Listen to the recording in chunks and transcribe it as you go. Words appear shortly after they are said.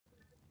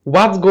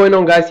What's going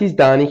on, guys? It's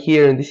Danny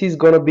here, and this is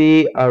gonna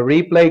be a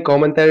replay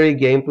commentary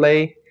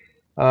gameplay.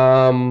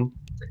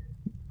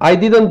 I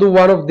didn't do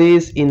one of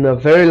these in a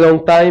very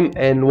long time,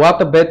 and what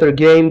a better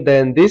game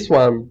than this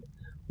one.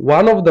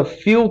 One of the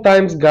few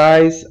times,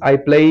 guys, I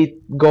played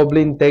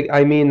Goblin Tech.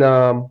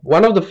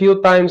 One of the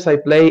few times I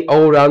play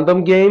all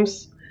random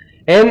games,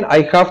 and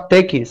I have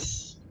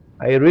techies.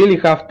 I really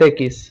have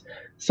techies.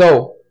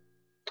 So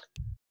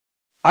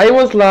I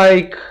was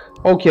like,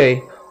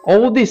 okay,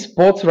 all these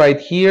spots right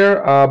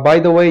here, by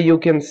the way, you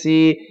can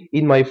see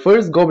in my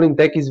first Goblin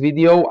Techies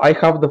video, I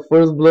have the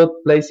first blood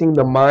placing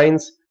the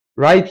mines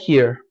right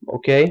here,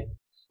 okay?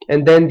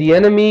 And then the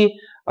enemy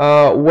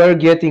were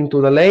getting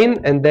to the lane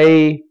and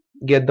they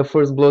get the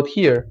first blood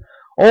here.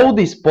 All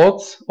these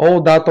spots,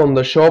 all that on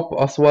the shop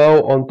as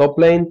well on top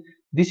lane,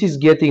 this is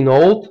getting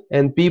old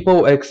and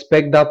people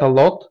expect that a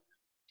lot.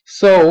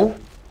 So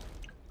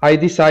I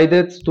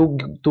decided to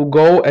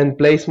go and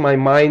place my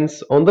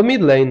mines on the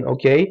mid lane,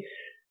 okay?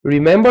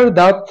 Remember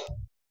that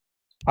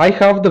I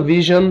have the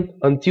vision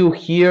until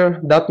here.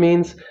 That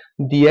means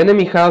the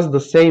enemy has the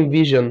same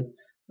vision.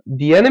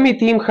 The enemy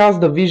team has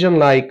the vision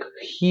like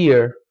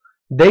here.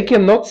 They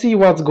cannot see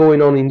what's going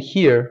on in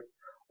here.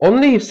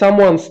 Only if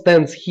someone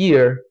stands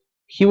here,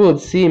 he will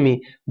see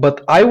me,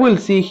 but I will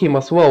see him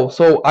as well.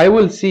 So I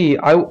will see,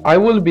 I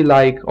will be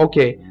like,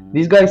 okay,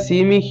 this guy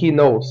see me, he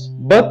knows.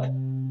 But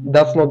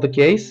that's not the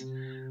case.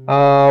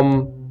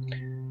 On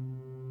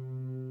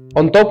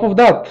top of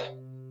that,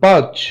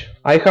 Patch.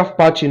 I have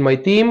Patch in my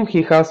team.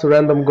 He has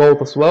random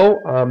gold as well,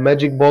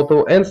 magic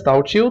bottle and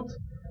stout shield.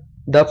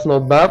 That's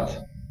not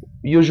bad.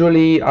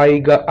 Usually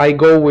I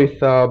go with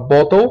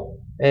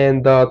bottle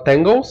and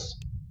tangos.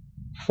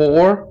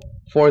 Four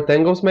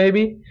tangos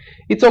maybe.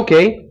 It's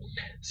okay.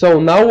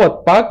 So now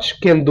what Patch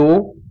can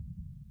do,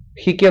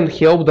 he can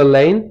help the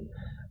lane.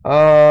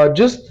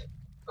 Just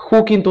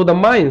hook into the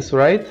mines,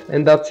 right?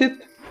 And that's it.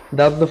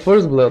 That's the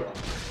first blood.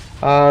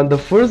 The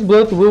first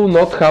blood will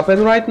not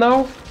happen right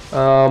now,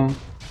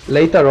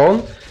 later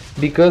on,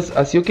 because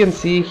as you can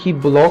see, he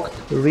blocked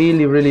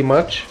really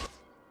much.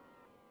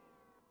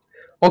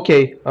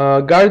 Okay,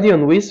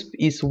 Guardian Wisp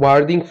is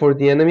warding for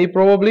the enemy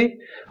probably.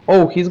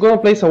 Oh, he's gonna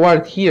place a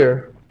ward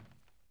here.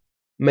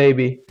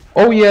 Maybe.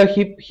 Oh yeah,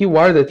 he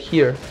warded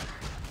here.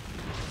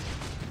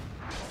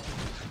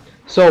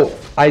 So,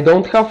 I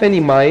don't have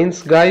any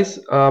mines, guys,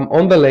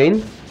 on the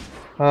lane.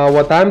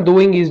 What I'm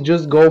doing is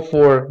just go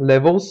for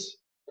levels.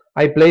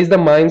 I place the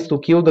mines to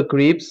kill the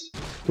creeps,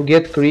 to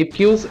get creep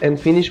kills and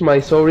finish my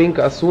soaring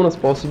as soon as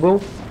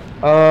possible.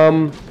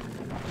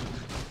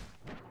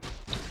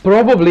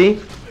 Probably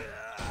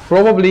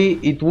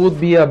it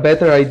would be a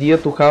better idea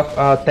to have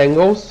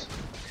tangos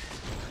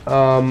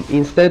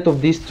instead of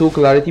these two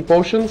clarity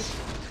potions.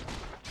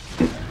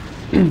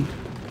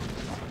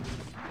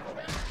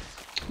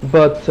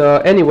 But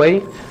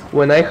anyway,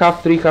 when I have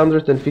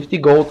 350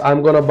 gold,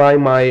 I'm gonna buy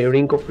my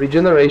Ring of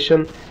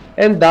Regeneration,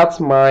 and that's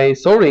my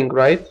soaring,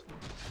 right?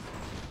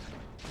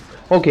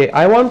 Okay,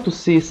 I want to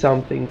see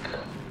something.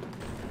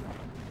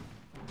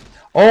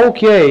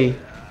 Okay,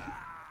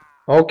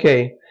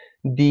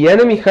 the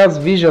enemy has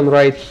vision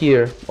right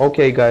here.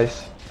 Okay,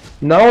 guys,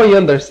 now I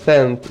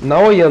understand.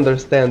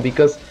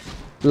 Because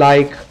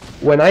like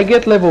when I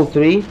get level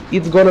 3,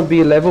 it's gonna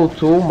be level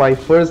 2, my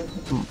first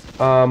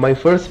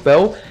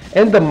spell,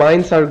 and the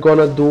mines are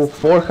gonna do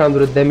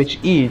 400 damage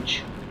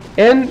each.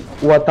 And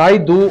what I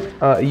do,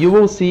 you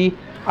will see,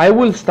 I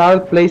will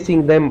start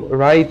placing them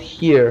right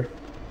here.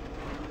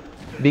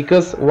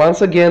 Because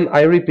once again,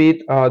 I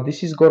repeat,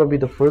 this is gonna be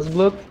the first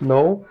blood.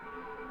 No.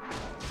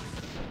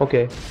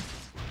 Okay.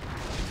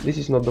 This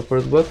is not the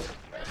first blood.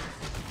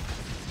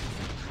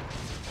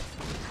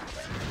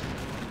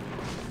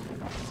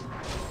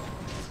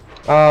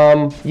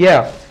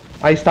 Yeah.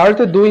 I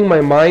started doing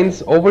my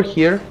mines over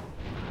here.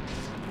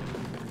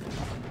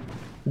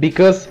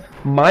 Because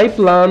my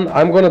plan,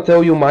 I'm gonna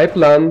tell you my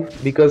plan,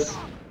 because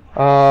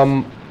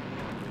I'm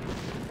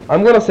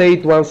gonna say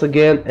it once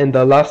again and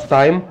the last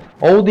time.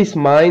 All these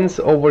mines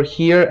over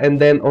here and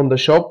then on the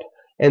shop,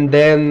 and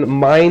then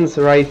mines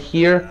right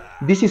here.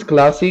 This is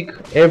classic.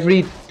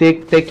 Every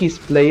techies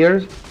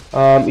player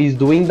is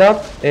doing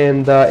that,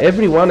 and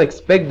everyone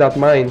expects that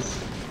mines.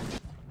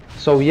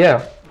 So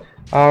yeah,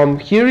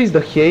 here is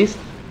the haste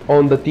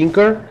on the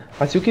Tinker.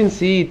 As you can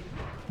see,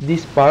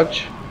 this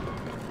patch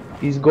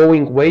is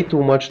going way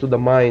too much to the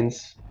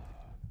mines.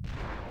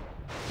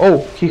 Oh,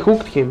 he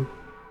hooked him.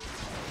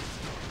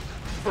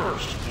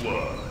 First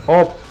blood.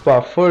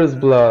 Oppa, first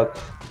blood.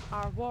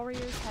 Our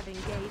warriors have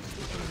engaged the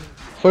enemy.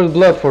 First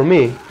blood for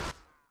me.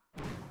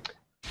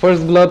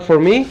 First blood for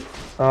me.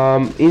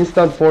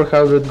 Instant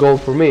 400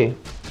 gold for me.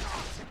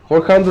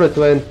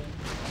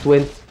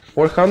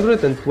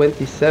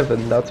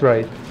 427, that's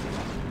right.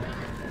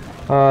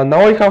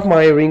 Now I have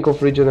my Ring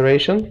of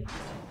Regeneration.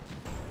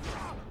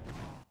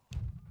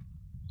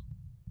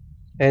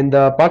 And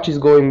patch is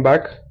going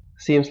back,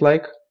 seems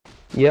like.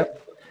 Yep.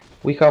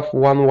 We have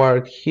one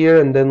ward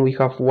here and then we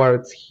have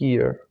wards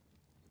here.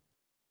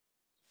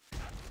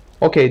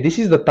 Okay, this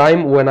is the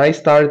time when I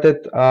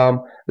started.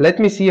 Let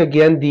me see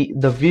again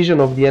the vision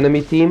of the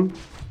enemy team.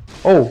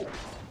 Oh,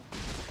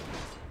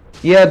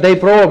 yeah, they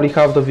probably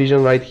have the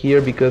vision right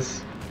here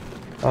because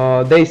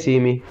they see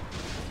me.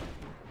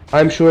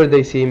 I'm sure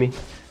they see me.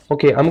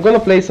 Okay, I'm gonna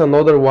place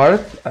another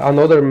ward,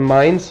 another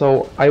mine,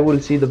 so I will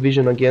see the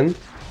vision again.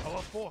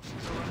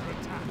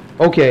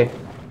 Okay,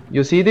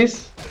 you see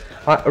this?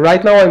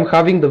 Right now I'm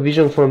having the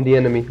vision from the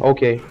enemy.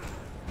 Okay.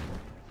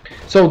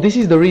 So this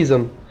is the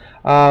reason.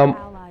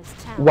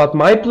 What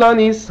my plan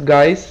is,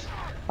 guys,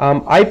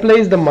 I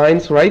place the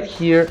mines right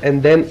here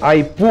and then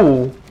I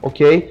pull,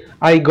 okay?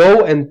 I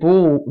go and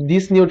pull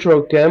this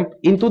neutral camp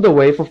into the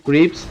wave of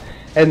creeps,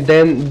 and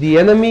then the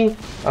enemy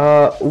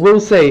will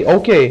say,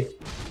 okay,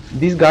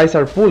 these guys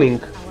are pulling,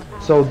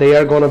 so they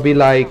are gonna be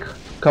like,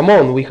 come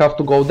on, we have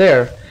to go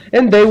there,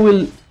 and they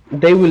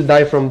will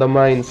die from the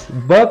mines.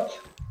 But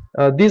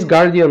this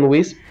Guardian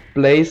Wisp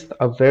placed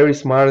a very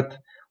smart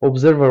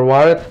observer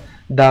ward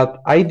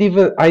that I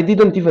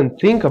didn't even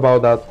think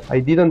about that.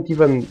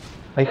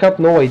 I had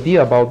no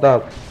idea about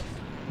that,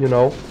 you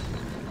know.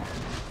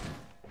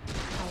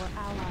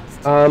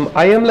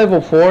 I am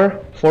level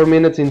 4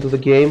 minutes into the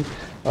game.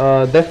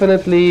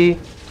 Definitely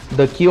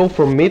the kill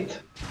from mid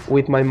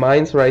with my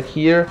mines right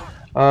here.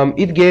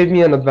 It gave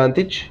me an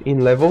advantage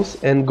in levels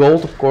and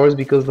gold, of course,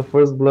 because the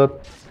first blood,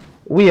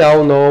 we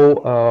all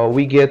know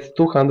we get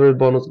 200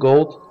 bonus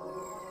gold.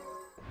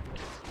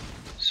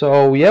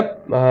 So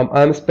yep,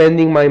 I'm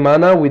spending my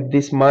mana with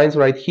these mines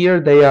right here.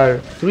 They are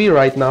 3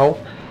 right now.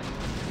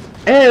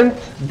 And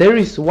there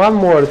is one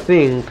more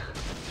thing.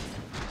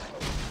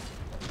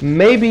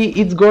 Maybe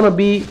it's gonna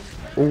be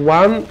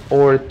 1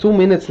 or 2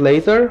 minutes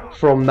later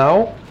from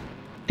now.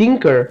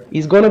 Tinker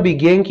is gonna be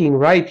ganking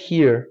right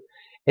here.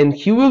 And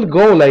he will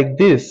go like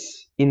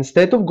this.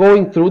 Instead of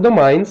going through the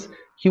mines,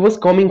 he was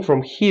coming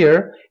from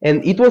here.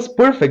 And it was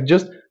perfect,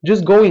 just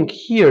going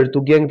here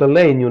to gank the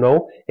lane, you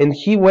know. And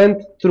he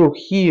went through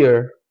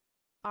here.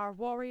 Our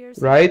warriors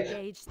right? have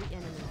engaged the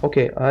enemy.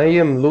 Okay, I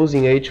am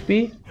losing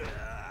HP.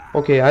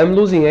 Okay, I'm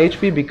losing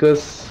HP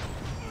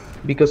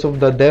because of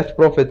the Death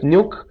Prophet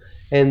nuke,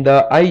 and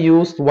I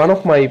used one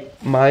of my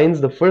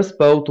mines, the first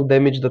spell, to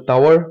damage the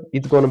tower.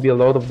 It's gonna be a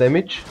lot of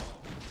damage.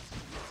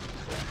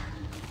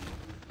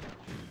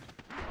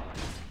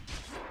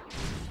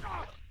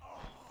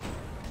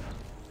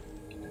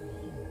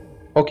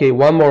 Okay,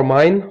 one more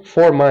mine,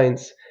 4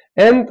 mines,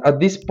 and at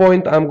this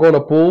point I'm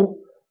gonna pull.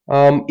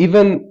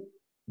 Even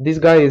this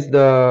guy is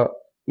the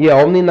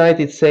Omni Knight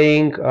is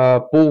saying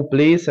pull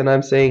please, and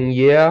I'm saying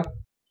yeah.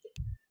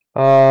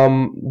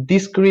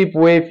 This creep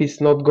wave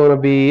is not gonna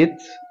be it.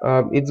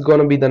 It's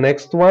gonna be the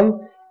next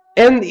one,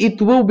 and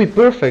it will be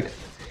perfect.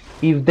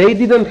 If they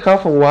didn't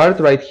have a ward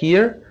right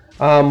here,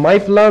 my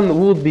plan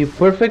would be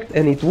perfect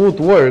and it would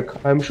work.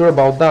 I'm sure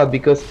about that,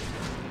 because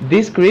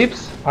these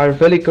creeps are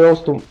very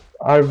close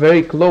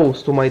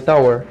to my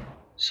tower.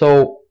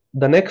 So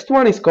the next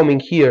one is coming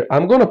here.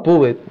 I'm gonna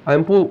pull it.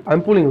 I'm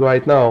pulling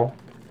right now.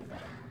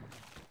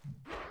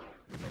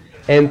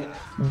 And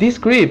these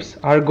creeps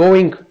are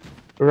going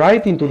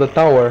right into the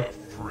tower,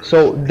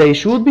 so they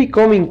should be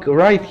coming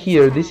right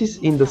here. This is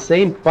in the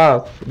same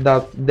path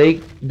that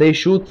they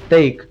should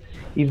take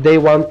if they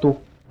want to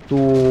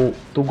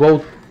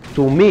go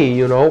to me,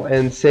 you know,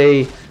 and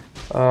say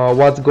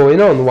what's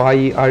going on,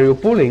 why are you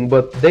pulling?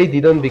 But they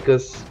didn't,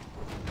 because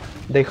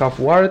they have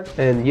ward.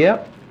 And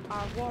yeah,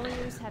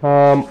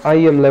 I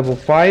am level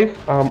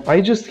 5.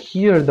 I just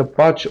hear the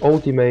patch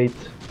ultimate.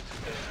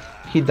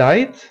 He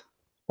died?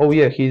 Oh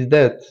yeah, he's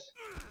dead.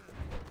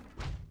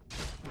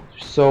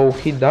 So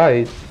he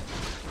died.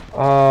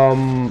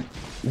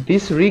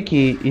 This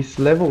Ricky is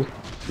level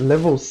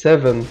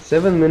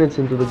 7 minutes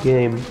into the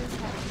game.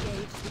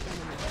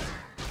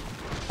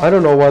 I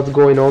don't know what's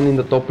going on in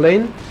the top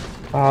lane.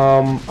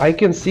 I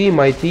can see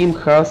my team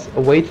has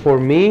a wait for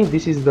me.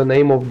 This is the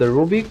name of the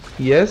Rubik.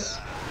 Yes,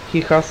 he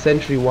has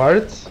sentry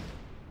wards,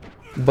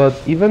 but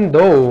even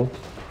though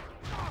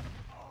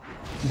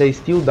they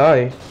still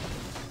die,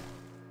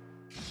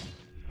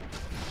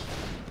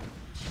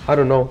 I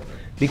don't know.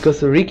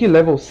 Because Ricky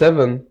level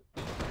 7,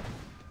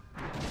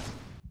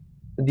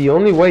 the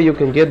only way you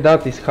can get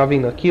that is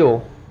having a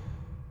kill.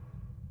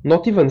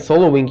 Not even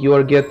soloing, you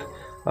are get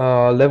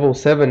level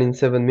 7 in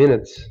 7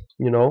 minutes,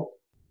 you know.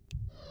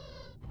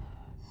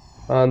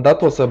 And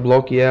that was a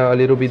block, yeah, a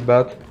little bit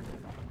bad.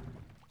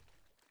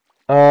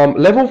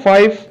 Level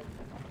 5,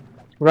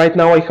 right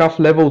now I have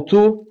level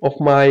 2 of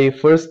my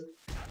first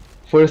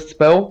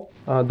spell,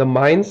 the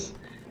mines.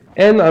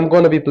 And I'm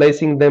gonna be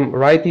placing them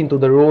right into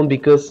the rune,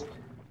 because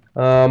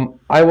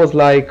I was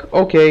like,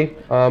 okay,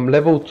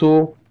 level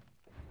 2,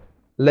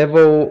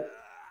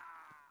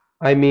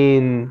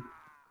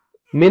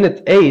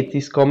 minute 8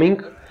 is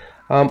coming.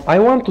 I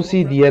want to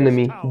see the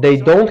enemy. They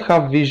don't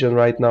have vision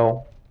right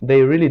now.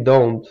 They really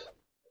don't.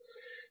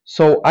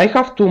 So I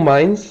have 2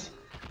 mines.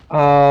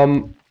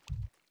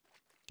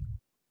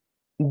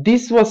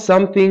 This was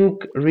something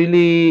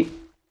really,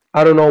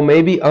 I don't know,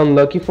 maybe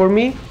unlucky for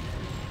me.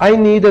 I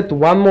needed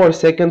 1 more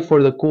second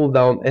for the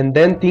cooldown, and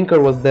then Tinker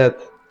was dead.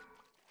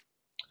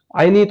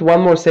 I need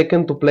 1 more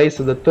second to place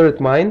the third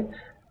mine.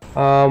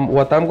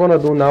 What I'm gonna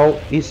do now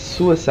is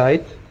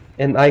suicide,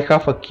 and I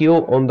have a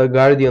kill on the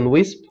Guardian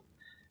Wisp,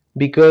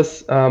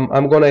 because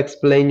I'm gonna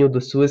explain you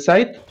the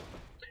suicide.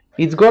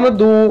 It's gonna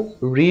do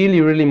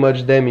really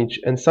much damage,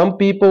 and some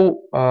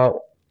people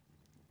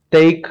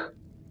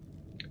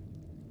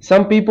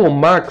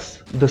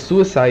max the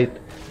suicide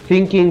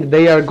thinking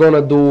they are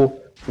gonna do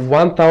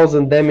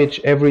 1000 damage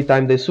every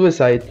time they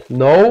suicide.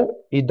 No,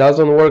 it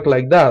doesn't work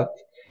like that.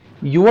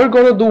 You are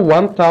gonna do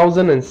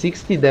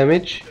 1060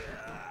 damage,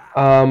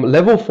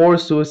 level 4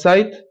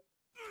 suicide,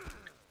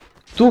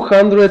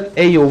 200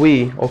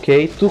 AoE,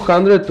 okay,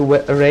 200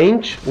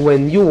 range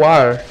when you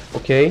are,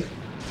 okay,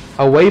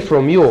 away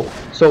from you.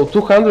 So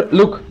 200,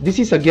 look, this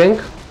is a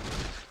gank.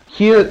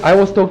 Here I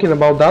was talking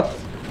about that,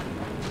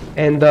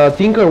 and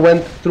Tinker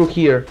went through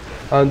here.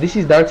 This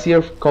is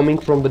Darkseer coming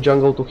from the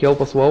jungle to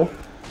help as well.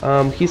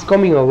 He's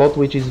coming a lot,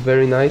 which is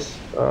very nice.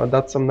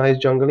 That's some nice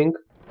jungling.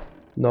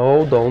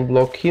 No, don't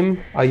block him.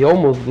 I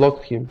almost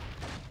blocked him.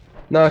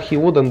 Nah, he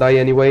wouldn't die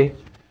anyway.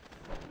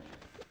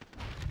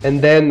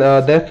 And then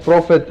Death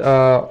Prophet,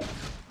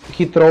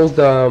 he throws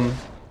the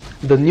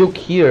nuke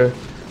here,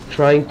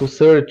 trying to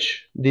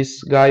search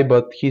this guy,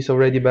 but he's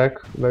already back.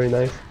 Very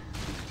nice.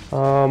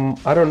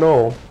 I don't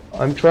know.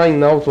 I'm trying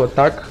now to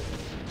attack,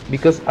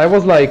 because I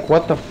was like,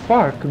 what the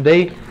fuck?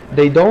 They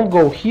don't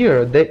go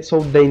here. So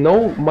they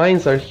know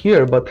mines are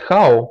here, but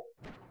how?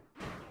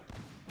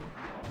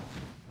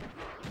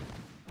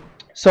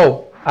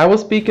 So I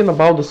was speaking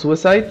about the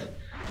suicide.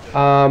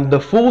 The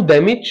full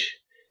damage,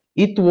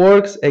 it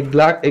works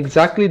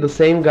exactly the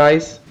same,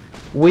 guys,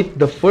 with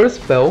the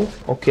first spell,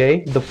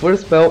 okay? The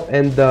first spell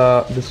and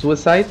the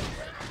suicide.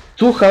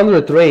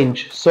 200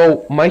 range.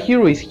 So my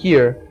hero is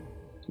here.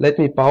 Let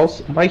me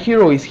pause. My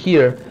hero is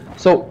here.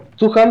 So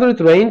 200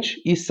 range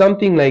is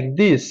something like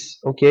this,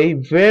 okay?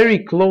 Very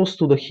close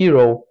to the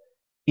hero.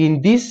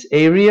 In this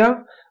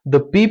area, the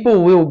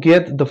people will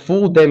get the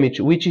full damage,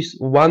 which is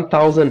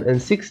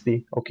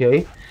 1060,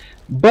 okay?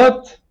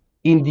 But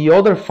in the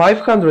other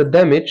 500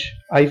 damage,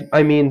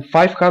 I mean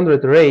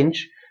 500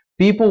 range,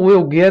 people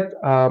will get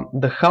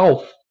the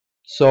half.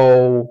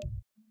 So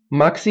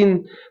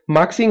maxing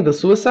the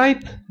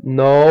suicide?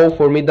 No,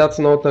 for me that's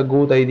not a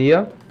good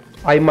idea.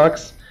 I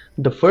max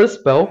the first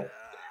spell,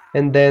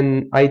 and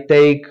then I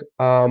take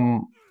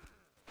on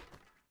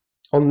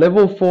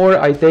level 4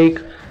 I take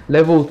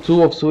level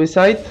 2 of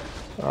suicide.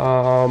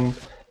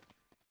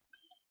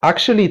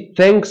 Actually,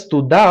 thanks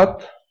to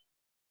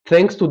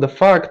the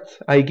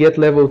fact I get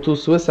level 2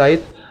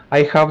 suicide,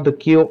 I have the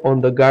kill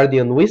on the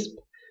Guardian Wisp,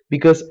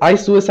 because I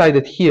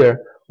suicided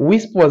here.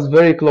 Wisp was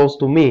very close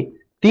to me.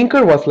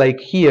 Tinker was like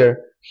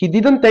here. He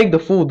didn't take the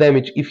full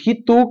damage. If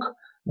he took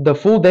the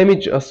full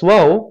damage as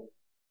well,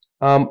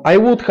 I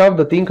would have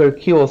the Tinker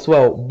kill as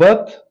well,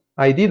 but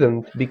I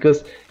didn't,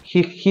 because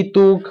he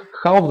took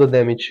half the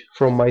damage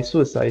from my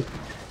suicide.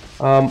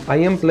 I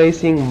am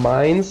placing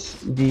mines,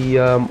 the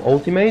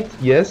ultimate.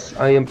 Yes,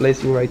 I am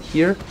placing right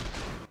here.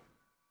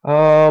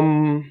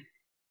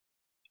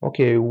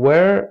 Okay,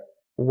 where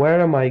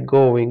am I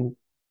going?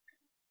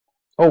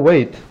 Oh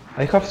wait,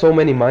 I have so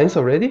many mines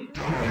already?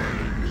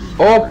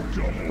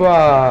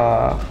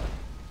 Oppa!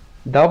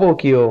 Double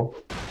kill.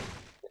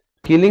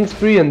 Killing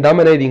spree and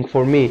dominating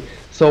for me.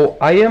 So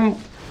I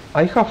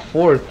have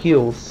 4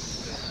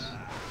 kills.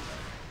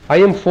 I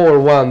am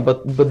 4-1,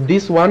 but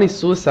this one is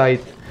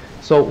suicide.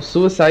 So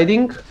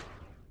suiciding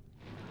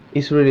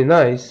is really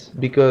nice,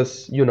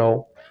 because, you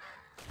know.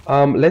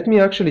 Let me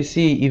actually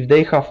see if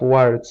they have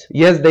wards.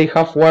 Yes, they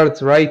have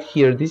wards right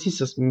here. This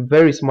is a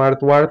very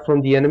smart ward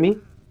from the enemy.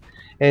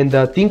 And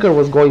Tinker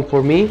was going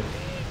for me.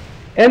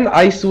 And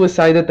I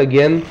suicided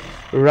again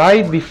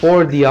right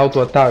before the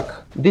auto attack.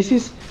 This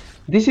is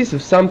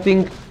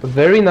something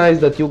very nice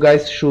that you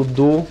guys should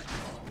do.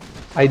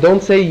 I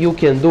don't say you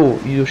can do.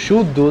 You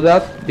should do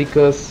that,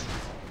 because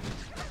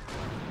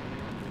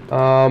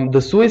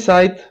the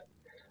suicide,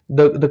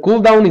 the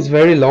cooldown is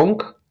very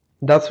long.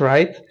 That's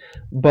right.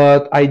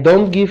 But I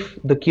don't give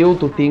the kill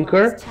to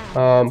Tinker.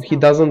 He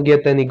doesn't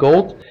get any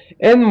gold,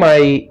 and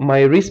my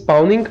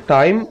respawning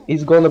time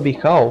is gonna be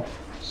half.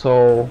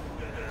 So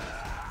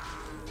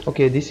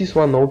okay, this is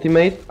one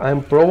ultimate.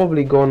 I'm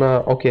probably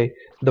gonna, okay,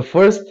 the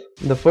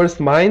first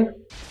mine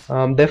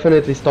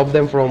definitely stop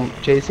them from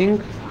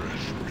chasing,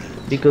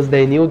 because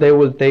they knew they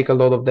will take a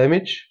lot of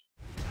damage.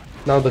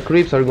 Now the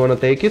creeps are gonna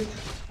take it.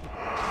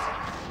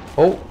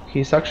 Oh,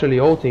 he's actually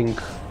ulting.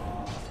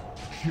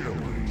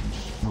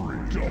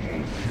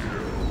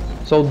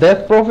 So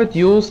Death Prophet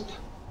used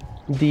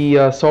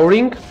the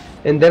soaring,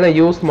 and then I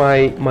used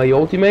my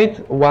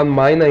ultimate, one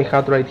mine I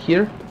had right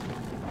here.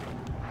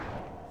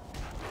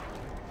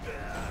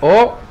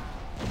 Oh,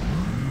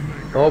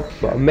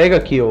 mega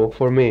kill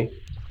for me.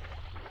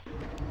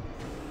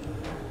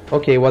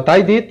 Okay, what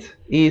I did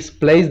is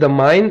place the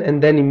mine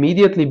and then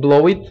immediately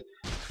blow it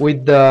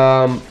with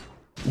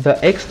the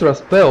extra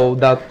spell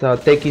that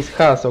Techies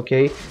has.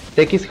 Okay,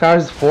 Techies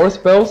has 4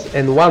 spells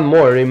and 1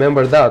 more.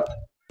 Remember that.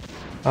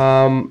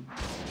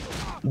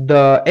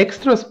 The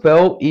extra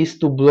spell is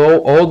to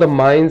blow all the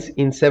mines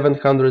in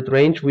 700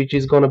 range, which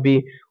is gonna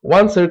be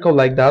one circle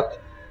like that.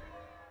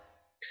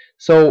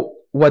 So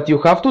what you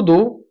have to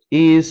do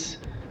is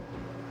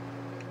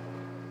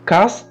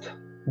cast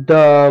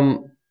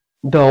the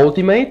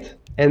ultimate,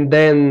 and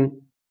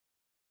then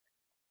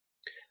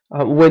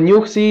when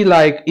you see,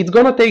 like, it's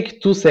gonna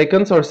take 2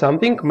 seconds or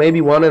something,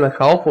 maybe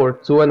 1.5 or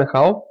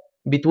 2.5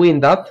 between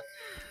that,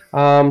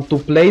 to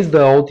place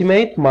the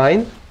ultimate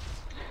mine.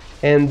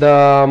 And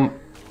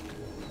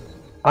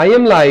I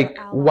am like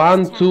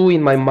 1, 2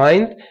 in my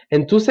mind,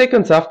 and 2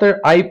 seconds after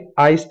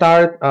I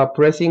start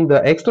pressing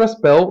the extra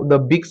spell, the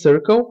big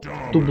circle,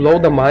 to blow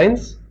the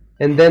mines,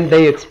 and then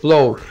they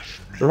explode.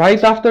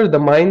 Right after the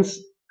mine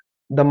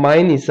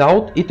is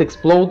out, it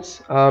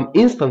explodes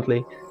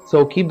instantly.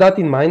 So keep that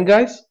in mind,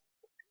 guys.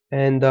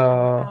 And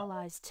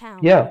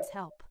yeah,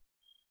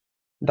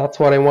 that's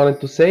what I wanted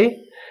to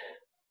say.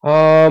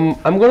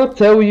 I'm gonna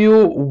tell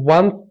you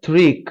one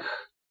trick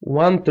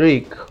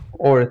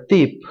or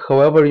tip,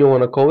 however you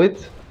wanna call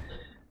it,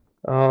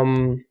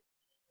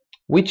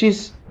 which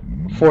is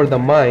for the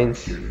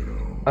mines.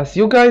 As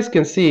you guys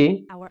can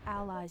see,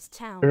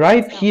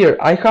 right here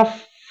I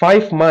have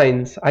 5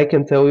 mines. I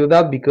can tell you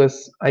that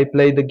because I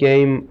played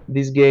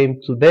this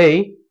game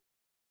today,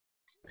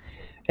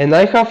 and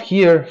I have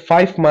here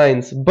 5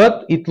 mines,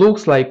 but it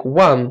looks like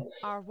 1.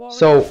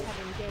 So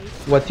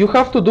what you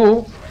have to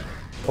do...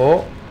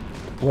 Oh,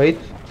 wait.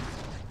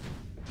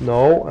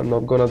 No, I'm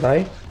not gonna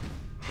die.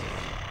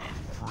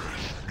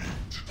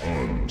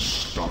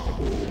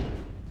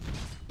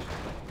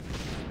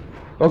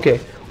 Okay,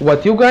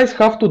 what you guys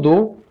have to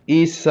do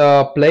is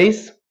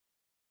place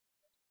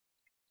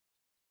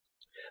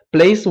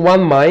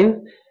 1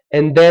 mine,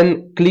 and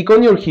then click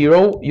on your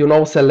hero, you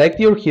know, select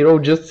your hero,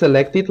 just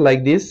select it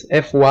like this,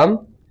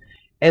 F1,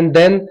 and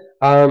then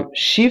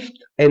shift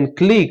and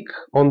click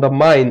on the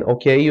mine.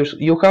 Okay,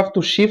 you have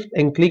to shift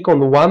and click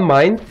on 1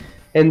 mine,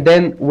 and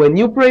then when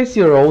you press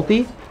your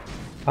ulti,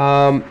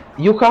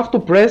 you have to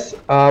press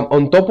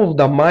on top of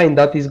the mine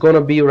that is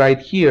gonna be right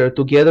here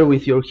together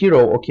with your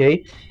hero,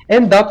 okay?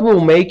 And that will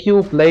make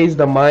you place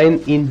the mine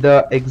in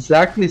the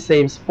exactly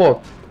same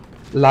spot,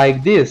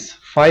 like this,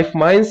 5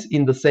 mines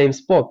in the same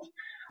spot.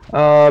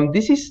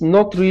 This is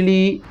not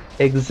really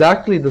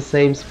exactly the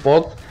same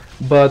spot,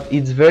 but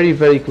it's very,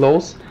 very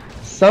close.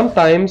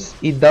 Sometimes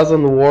it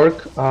doesn't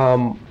work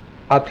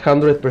at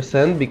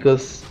 100%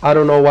 because I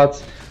don't know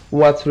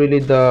what's really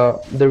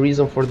the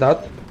reason for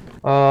that.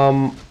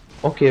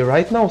 Okay,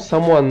 right now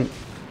someone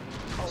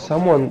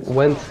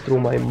went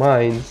through my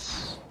mines.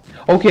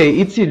 Okay,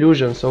 it's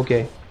illusions.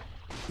 Okay,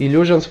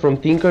 illusions from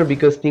Tinker,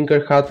 because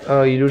Tinker had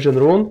illusion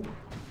rune.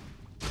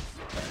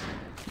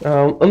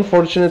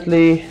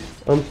 Unfortunately,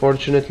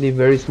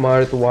 very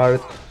smart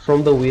ward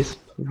from the Wisp.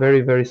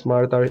 Very, very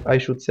smart, I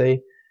should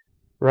say.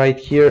 Right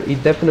here,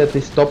 it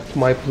definitely stopped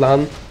my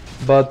plan,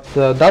 but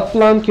that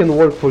plan can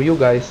work for you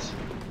guys.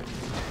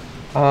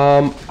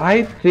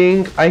 I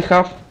think I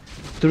have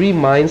 3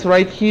 mines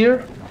right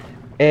here,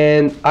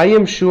 and I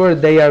am sure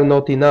they are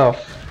not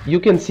enough. You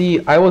can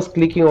see I was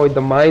clicking on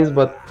the mines,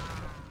 but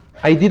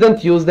I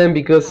didn't use them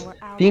because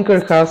Tinker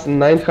has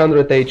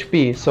 900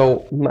 HP,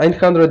 so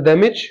 900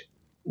 damage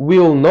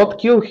will not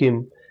kill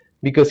him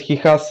because he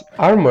has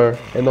armor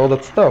and all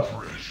that stuff.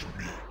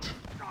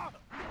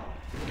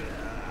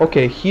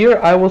 Okay, here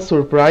I was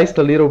surprised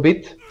a little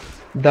bit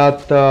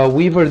that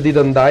Weaver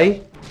didn't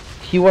die.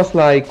 He was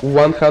like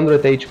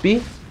 100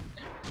 HP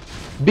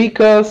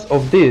because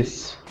of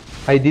this.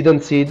 I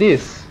didn't see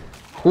this.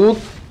 Hood,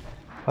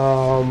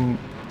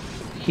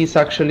 he's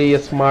actually a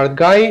smart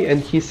guy, and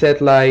he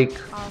said like,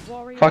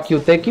 fuck you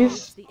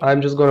techies,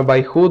 I'm just gonna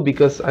buy Hood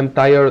because I'm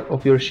tired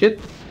of your shit.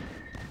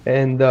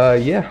 And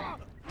yeah.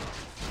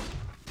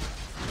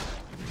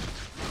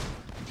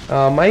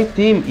 My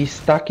team is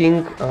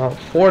stacking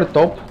 4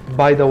 top,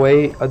 by the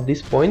way, at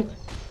this point.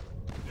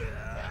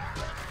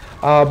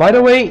 By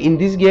the way, in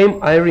this game,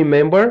 I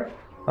remember,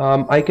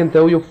 I can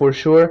tell you for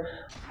sure,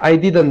 I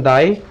didn't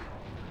die.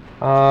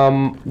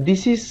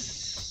 This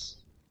is...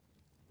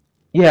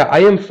 Yeah, I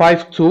am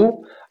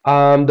 5-2.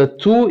 The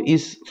 2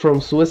 is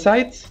from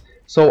suicides,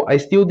 so I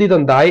still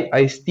didn't die.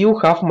 I still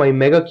have my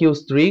mega kill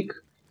streak.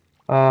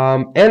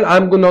 And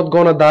I'm not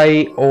gonna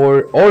die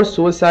or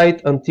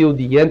suicide until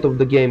the end of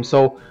the game.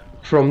 So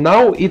from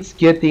now it's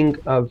getting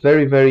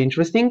very, very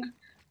interesting.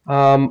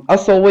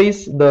 As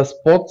always,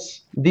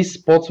 these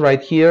spots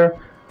right here,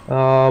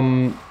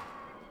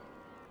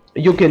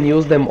 you can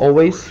use them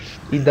always,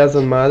 it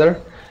doesn't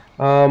matter.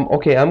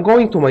 Okay, I'm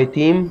going to my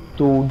team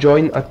to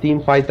join a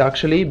team fight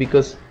actually,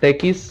 because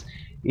Techies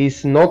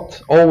is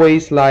not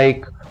always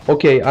like,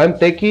 okay, I'm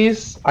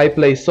Techies, I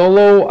play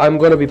solo, I'm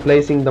gonna be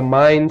placing the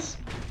mines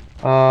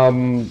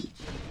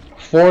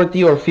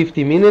 40 or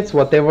 50 minutes,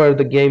 whatever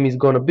the game is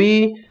gonna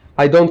be.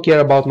 I don't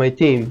care about my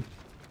team.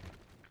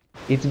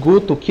 It's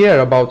good to care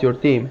about your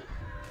team.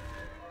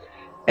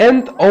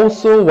 And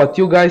also what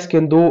you guys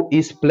can do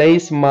is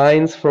place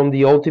mines from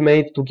the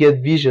ultimate to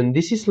get vision.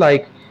 This is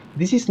like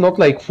This is not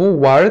like full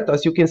ward.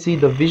 As you can see,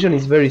 the vision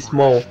is very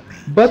small,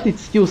 but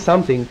it's still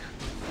something.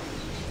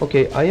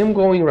 Okay, I am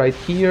going right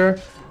here.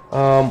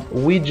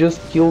 We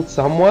just killed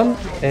someone,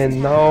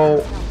 and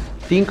now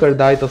Tinker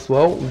died as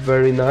well.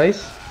 Very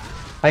nice.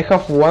 I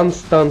have one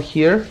stun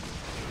here.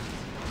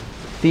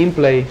 Team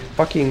play,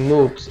 fucking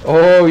noobs.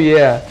 Oh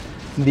yeah,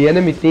 the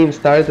enemy team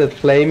started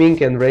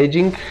flaming and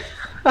raging.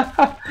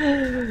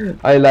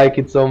 I like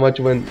it so much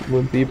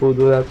when people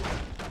do that.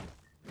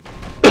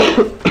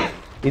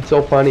 It's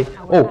so funny.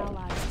 Oh,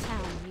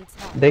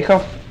 they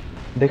have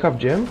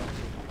gem.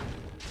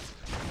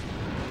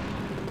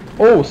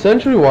 Oh,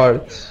 Century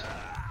Wards.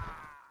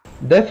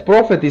 Death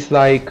Prophet is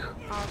like,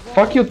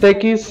 fuck you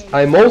techies,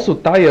 I'm also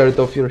tired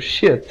of your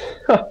shit.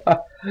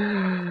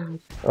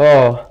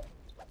 Oh.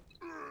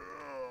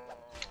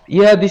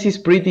 Yeah, this is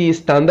pretty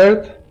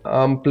standard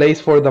place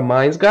for the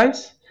mines,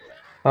 guys.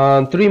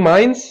 3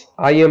 mines,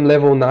 I am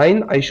level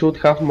 9, I should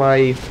have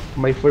my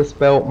first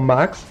spell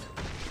maxed.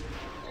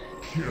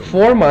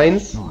 4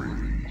 mines,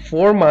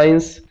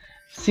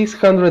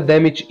 600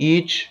 damage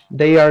each.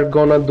 They are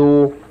gonna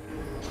do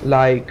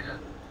like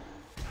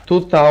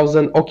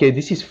 2000. Okay,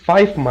 this is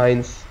 5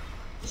 mines,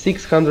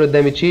 600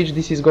 damage each.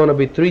 This is gonna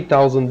be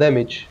 3000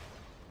 damage.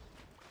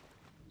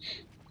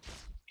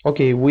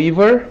 Okay,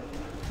 Weaver.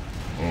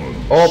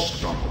 Oh,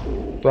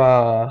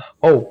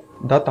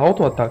 that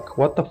auto attack.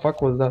 What the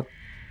fuck was that?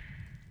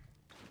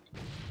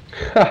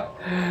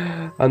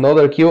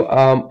 Another kill.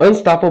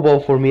 Unstoppable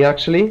for me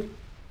actually.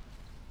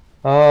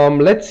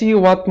 Let's see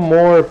what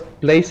more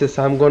places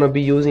I'm gonna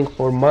be using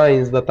for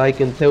mines that I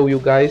can tell you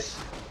guys.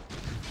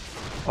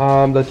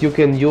 That you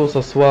can use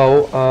as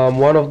well.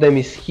 One of them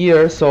is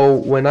here, so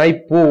when I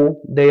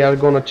pull, they are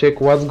gonna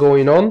check what's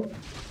going on,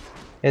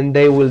 and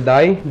they will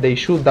die. They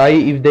should die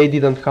if they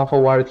didn't have a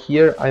ward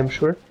here, I'm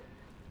sure.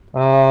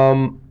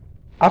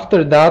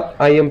 After that,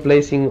 I am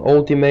placing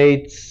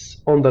ultimates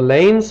on the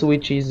lanes,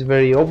 which is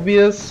very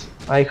obvious.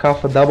 I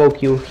have a double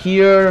kill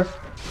here,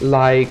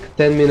 like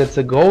 10 minutes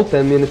ago,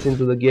 10 minutes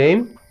into the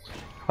game.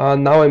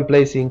 Now I'm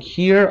placing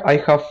here. I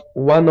have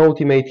one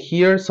ultimate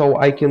here, so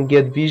I can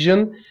get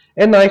vision.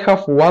 And I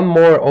have one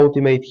more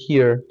ultimate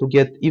here to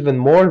get even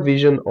more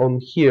vision on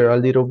here a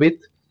little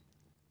bit.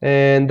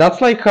 And that's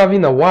like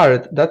having a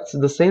ward. That's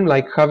the same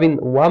like having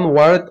one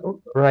ward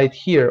right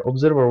here,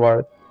 observer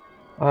ward.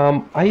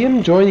 I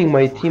am joining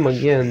my team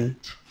again.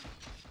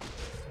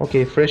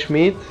 Okay, fresh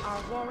meat.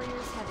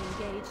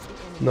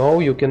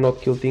 No, you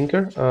cannot kill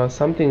Tinker.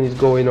 Something is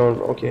going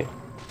on. Okay.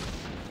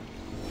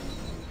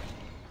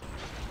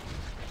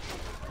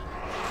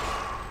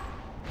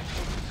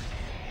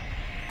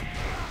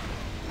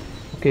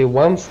 Okay,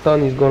 one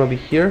stun is gonna be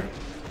here.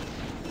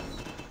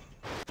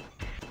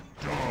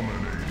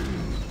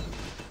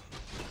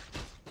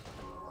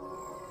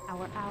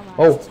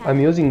 Oh, I'm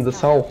using the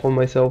salve on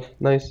myself.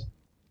 Nice.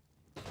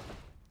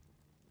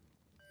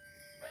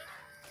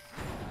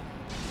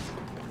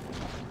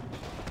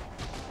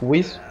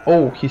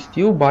 Oh, he's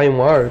still buying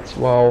wards.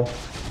 Wow,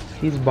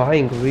 he's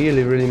buying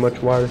really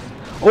much wards.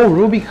 Oh,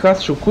 Rubik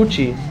has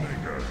Shukuchi.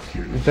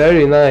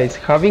 Very nice.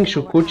 Having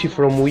Shukuchi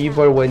from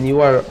Weaver when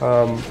you are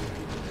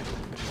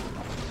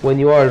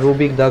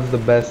Rubik, that's the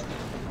best.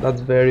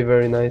 That's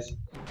very nice.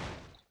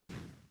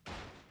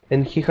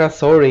 And he has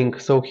Soaring,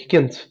 so he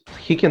can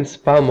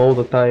spam all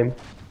the time.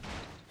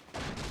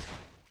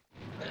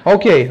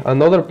 Okay,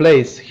 another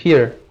place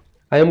here.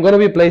 I am gonna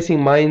be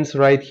placing mines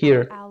right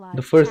here.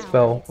 The first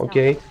spell,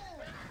 okay.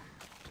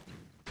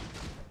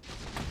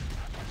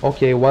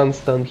 Okay, one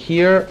stun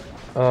here.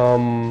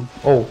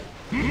 Oh,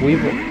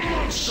 Weaver.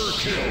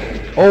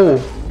 Oh,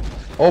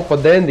 Opa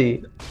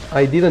Dandy.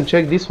 I didn't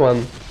check this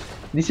one.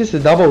 This is a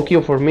double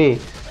kill for me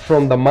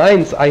from the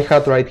mines I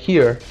had right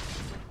here.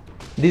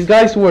 These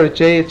guys are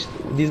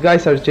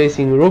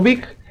chasing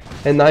Rubik,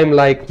 and I'm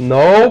like,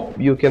 no,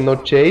 you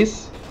cannot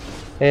chase.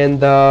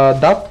 And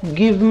that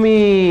give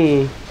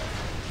me,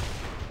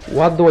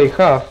 what do I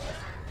have?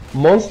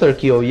 Monster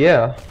kill,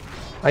 yeah.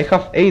 I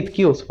have 8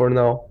 kills for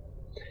now.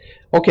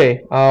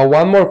 Okay,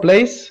 one more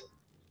place.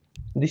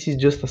 This is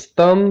just a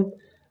stun.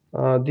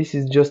 This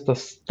is just a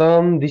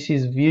stun. This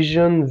is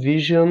vision.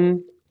 This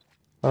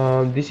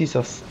is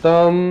a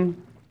stun.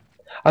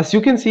 As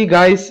you can see,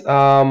 guys,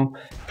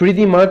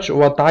 pretty much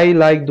what I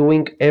like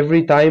doing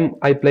every time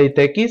I play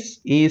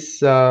Techies is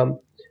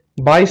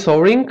buy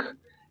Soaring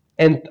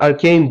and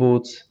Arcane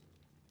Boots.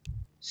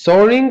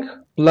 Soaring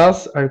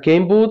plus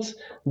Arcane Boots,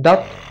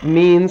 that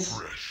means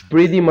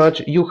pretty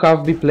much you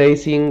can be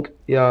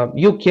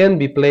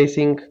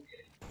placing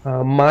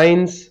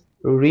mines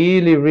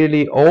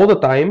really all the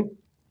time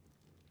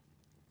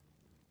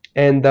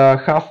and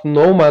have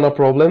no mana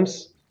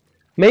problems.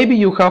 Maybe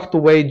you have to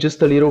wait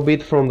just a little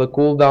bit from the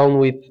cooldown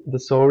with the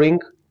Soaring.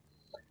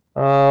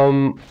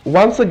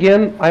 Once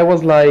again, I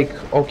was like,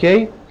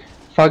 okay,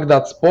 fuck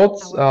that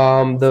spots.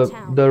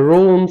 The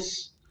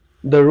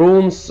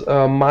runes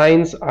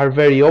mines are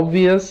very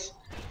obvious,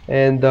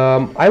 and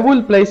I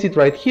will place it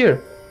right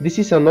here. This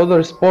is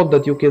another spot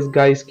that you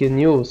guys can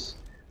use.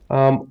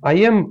 I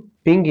am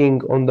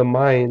pinging on the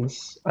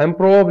mines. I'm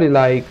probably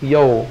like,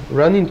 yo,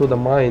 run into the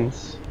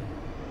mines.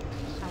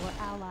 Our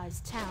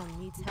allies' town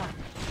needs help.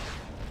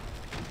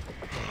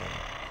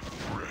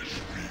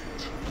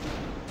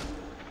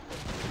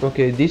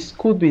 Okay, this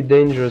could be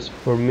dangerous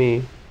for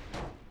me.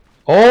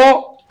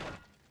 Oh!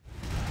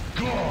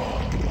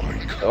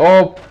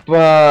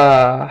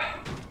 Oppa!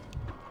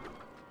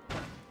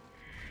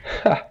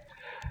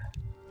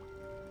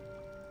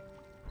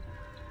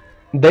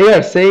 They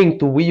are saying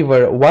to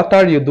Weaver, what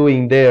are you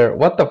doing there?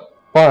 What the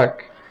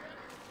fuck?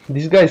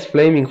 This guy is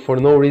flaming for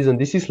no reason.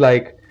 This is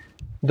like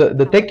the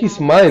techies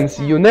mines.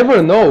 You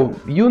never know.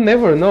 You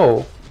never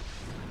know.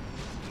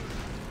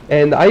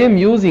 And I am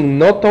using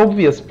not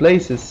obvious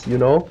places, you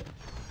know.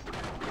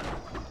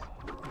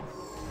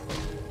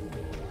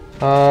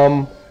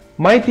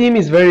 My team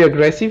is very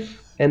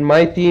aggressive, and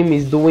my team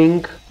is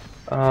doing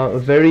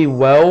very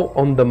well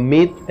on the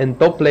mid and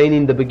top lane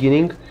in the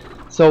beginning.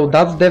 So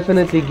that's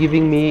definitely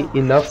giving me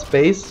enough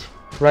space.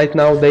 Right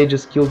now they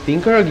just killed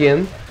Tinker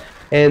again,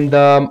 and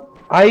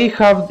I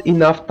have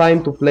enough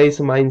time to place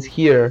mines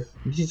here.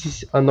 This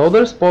is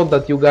another spot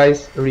that you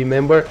guys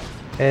remember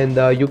and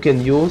you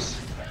can use.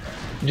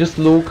 Just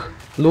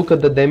look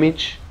at the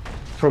damage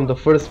from the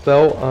first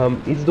spell.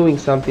 It's doing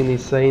something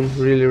insane,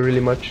 really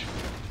much.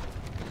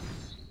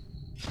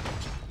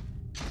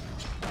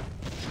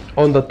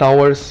 On the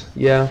towers,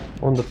 yeah,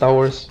 on the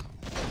towers.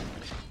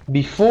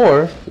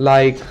 Before,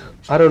 like,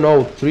 I don't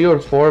know, 3 or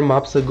 4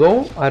 maps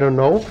ago, I don't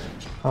know,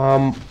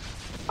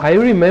 I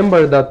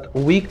remember that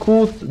we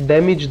could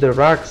damage the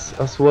racks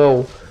as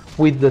well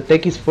with the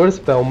Techies first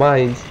spell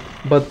mines,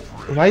 but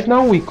right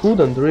now we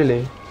couldn't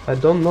really. I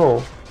don't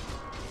know.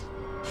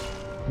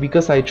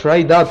 Because I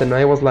tried that and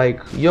I was like,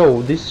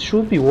 yo, this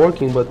should be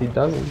working, but it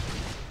doesn't.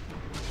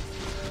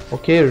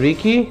 Okay,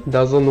 Ricky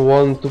doesn't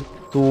want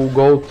to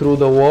go through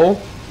the wall.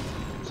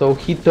 So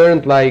he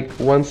turned like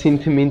 1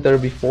 centimeter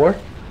before.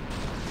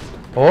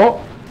 Oh!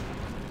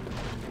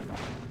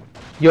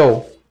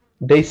 Yo,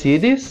 they see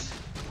this?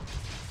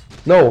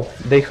 No,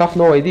 they have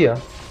no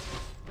idea.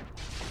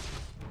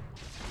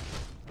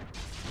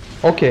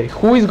 Okay,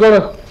 who is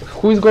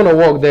gonna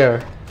walk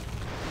there?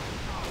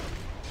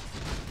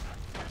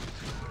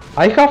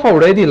 I have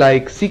already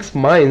like 6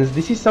 mines.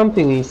 This is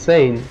something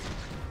insane.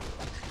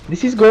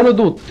 This is gonna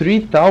do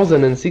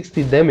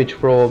 3060 damage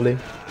probably.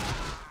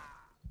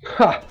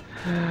 Ha!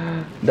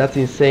 That's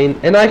insane.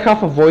 And I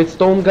have a Void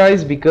Stone,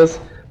 guys, because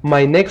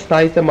my next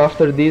item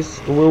after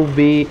this will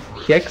be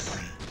Hex.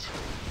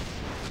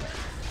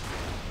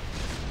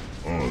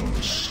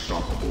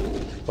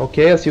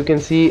 Okay, as you can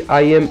see,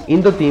 I am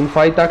in the team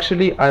fight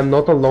actually. I am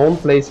not alone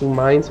placing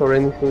mines or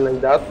anything like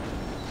that.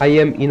 I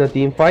am in a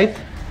team fight.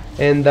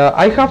 And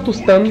I have to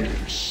stun.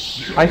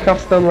 I have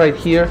stun right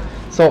here.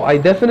 So I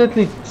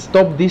definitely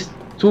stop these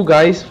 2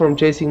 guys from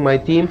chasing my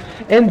team.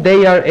 And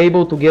they are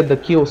able to get the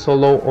kill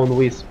solo on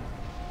Wisp.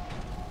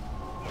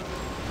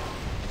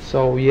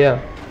 So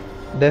yeah,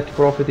 Death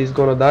Prophet is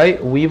gonna die.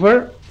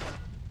 Weaver?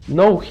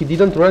 No, he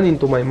didn't run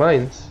into my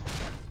mines.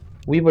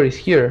 Weaver is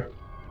here.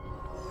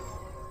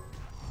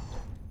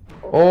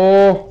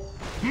 Oh,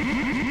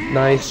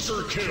 nice.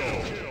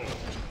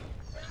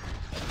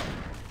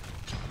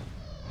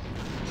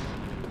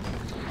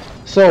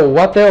 So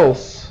what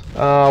else?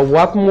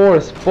 What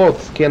more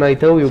spots can I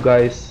tell you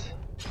guys?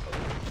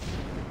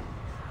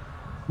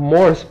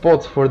 More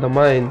spots for the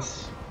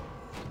mines.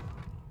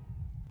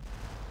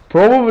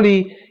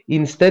 Probably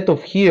instead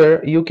of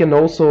here, you can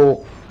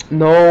also...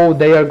 No,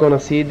 they are gonna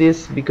see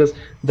this because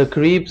the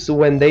creeps,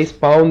 when they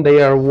spawn,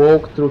 they are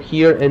walk through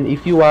here, and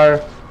if you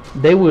are,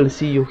 they will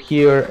see you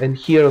here and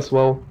here as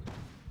well.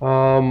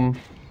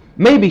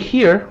 Maybe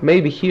here,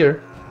 maybe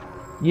here.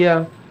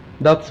 Yeah,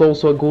 that's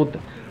also a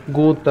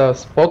good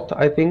spot,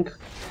 I think.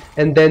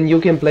 And then you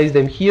can place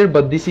them here,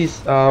 but this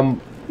is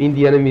in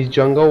the enemy's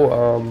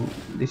jungle.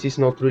 This is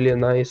not really a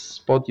nice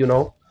spot, you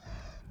know.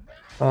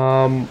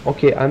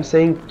 Okay, I'm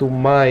saying to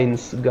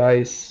mines,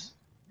 guys.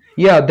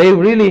 Yeah, they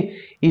really,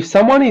 if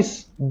someone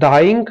is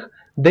dying,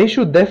 they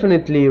should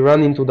definitely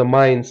run into the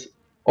mines.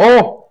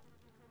 Oh!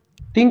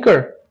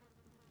 Tinker!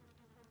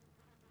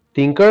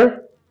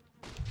 Tinker?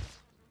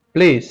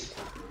 Please.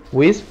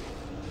 Wisp?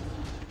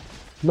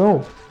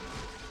 No.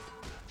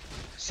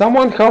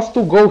 Someone has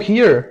to go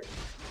here.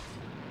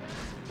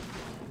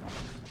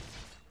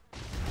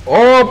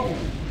 Oppa!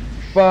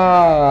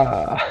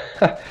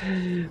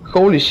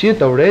 Holy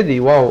shit already.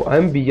 Wow,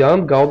 I'm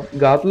beyond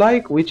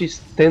godlike, which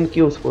is 10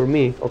 kills for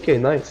me. Okay,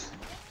 nice.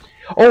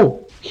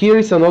 Oh, here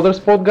is another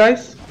spot,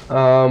 guys.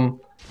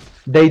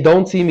 They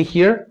don't see me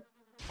here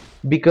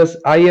because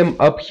I am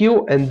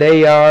uphill and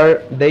they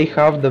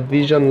have the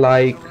vision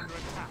like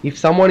if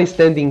someone is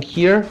standing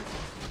here.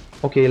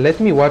 Okay, let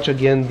me watch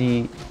again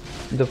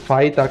the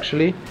fight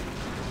actually.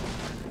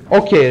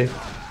 Okay,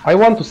 I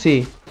want to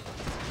see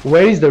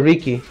where is the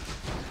Ricky.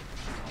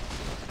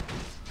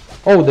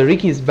 Oh, the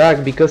Ricky is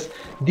back because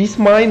this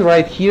mine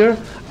right here,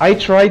 I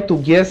tried to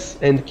guess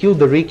and kill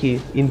the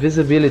Ricky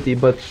invisibility,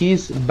 but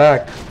he's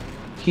back.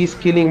 He's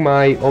killing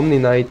my Omni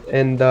Knight,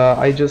 and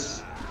I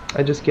just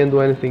can't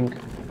do anything.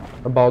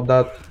 about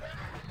that.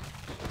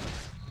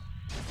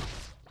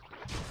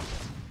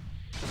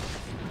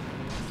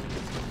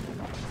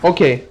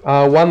 Okay,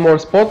 one more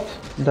spot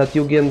that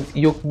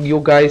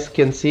you guys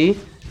can see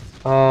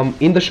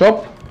in the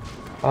shop.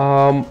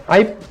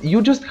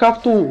 You just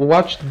have to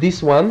watch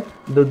this one,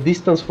 the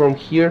distance from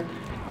here,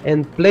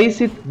 and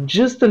place it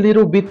just a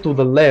little bit to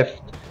the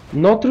left,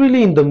 not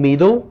really in the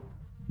middle,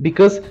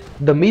 because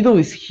the middle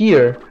is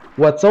here.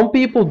 What some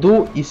people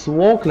do is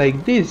walk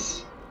like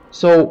this.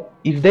 So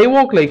if they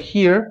walk like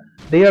here,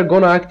 they are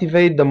gonna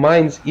activate the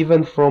mines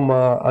even from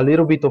a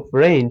little bit of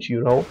range,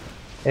 you know.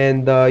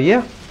 And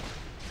yeah,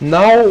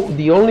 now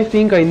the only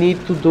thing I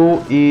need to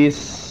do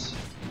is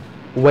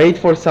wait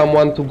for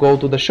someone to go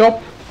to the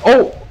shop.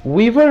 Oh,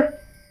 Weaver?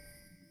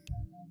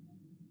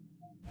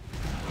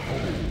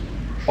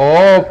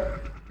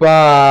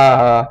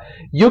 Oppa!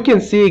 You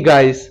can see,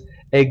 guys,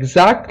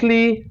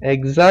 exactly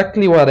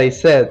what I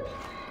said.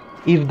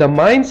 If the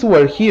mines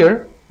were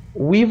here,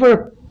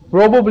 Weaver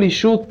probably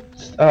should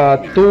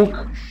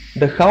took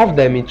the half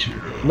damage,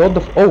 not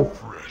the oh,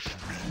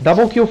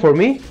 double kill for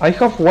me. I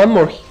have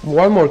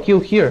one more kill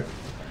here.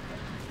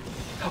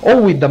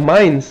 Oh, with the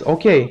mines.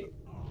 Okay,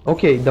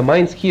 okay, the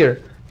mines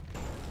here.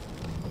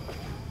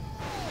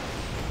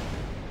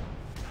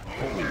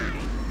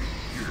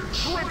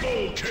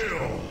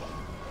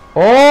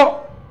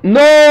 Oh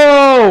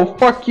no!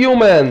 Fuck you,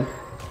 man.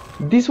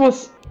 This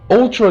was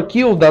ultra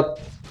kill that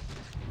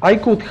I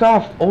could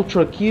have.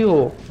 Ultra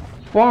kill.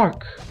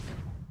 Fuck.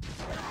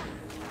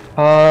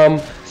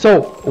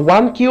 So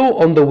one kill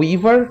on the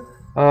Weaver.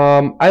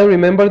 I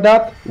remember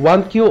that.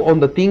 One kill on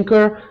the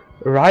Tinker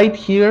right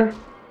here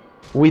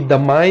with the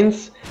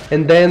mines,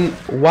 and then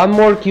one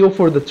more kill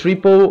for the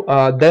triple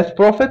Death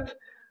Prophet.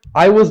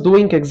 I was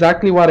doing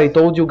exactly what I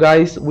told you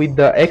guys with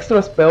the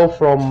extra spell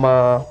from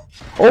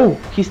oh,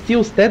 he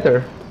steals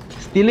Tether.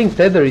 Stealing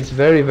Tether is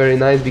very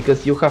nice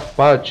because you have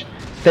Patch.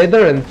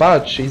 Tether and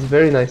Patch is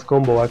very nice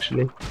combo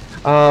actually.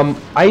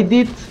 I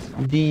did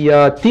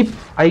the tip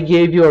I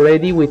gave you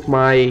already with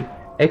my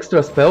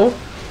extra spell,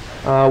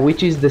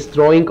 which is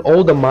destroying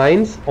all the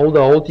mines, all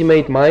the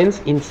ultimate mines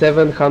in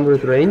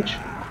 700 range,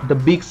 the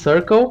big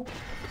circle.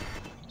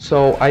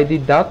 So I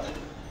did that.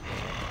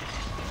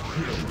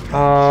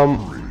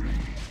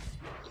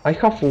 I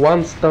have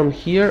one stun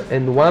here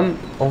and one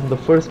of the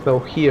first spell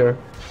here.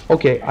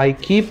 Okay, I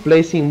keep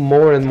placing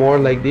more and more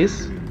like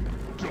this.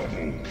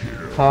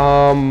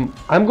 I'm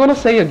gonna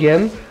say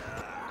again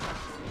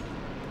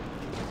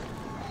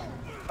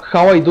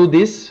how I do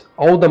this,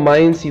 all the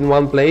mines in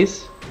one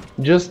place,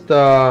 just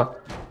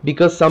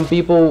because some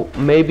people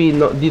maybe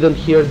didn't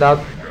hear that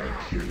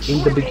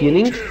in the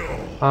beginning.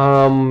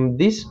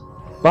 This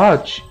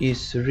patch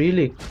is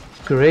really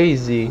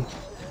crazy.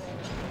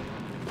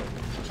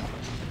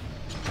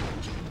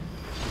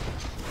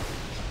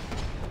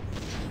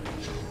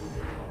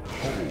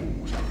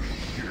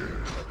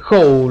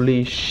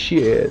 Holy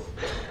shit.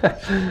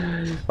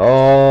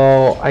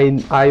 Oh,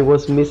 I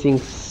was missing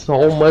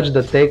so much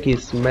the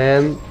techies,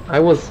 man. I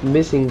was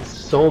missing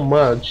so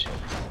much.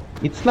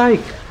 It's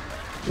like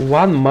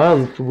 1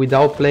 month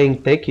without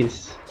playing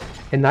techies,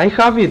 and I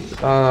have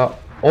it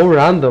all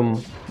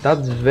random.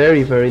 That's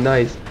very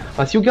nice.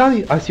 As you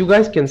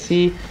guys can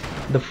see,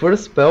 the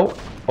first spell,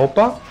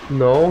 Oppa,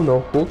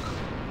 no hook,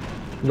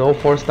 no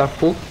 4-star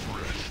hook.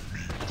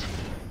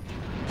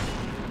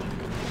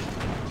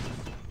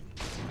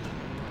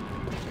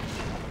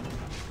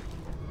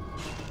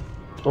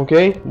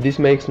 Okay, this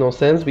makes no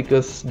sense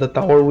because the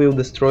tower will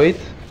destroy it.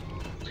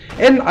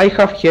 And I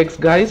have Hex,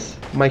 guys.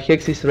 My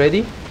Hex is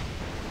ready.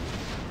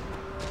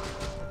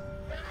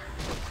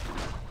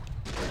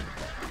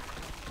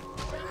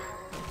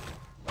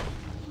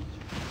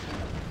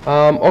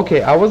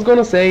 Okay, I was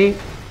gonna say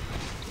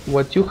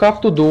what you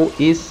have to do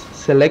is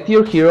select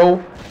your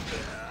hero,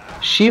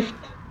 shift.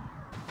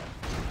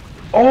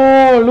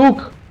 Oh,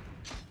 look!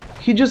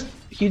 He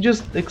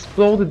just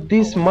exploded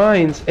these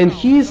mines and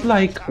he is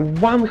like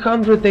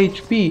 100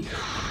 HP.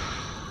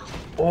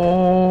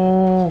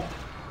 Oh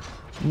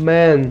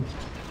man.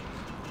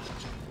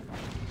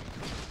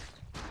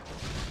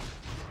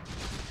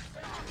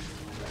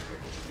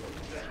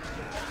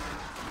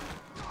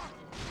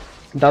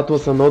 That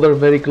was another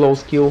very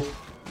close kill.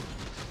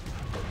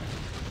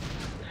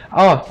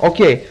 Ah,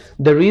 okay.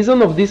 The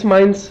reason of these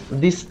mines,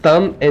 this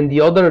stun and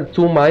the other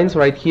 2 mines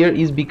right here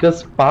is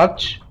because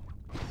Patch,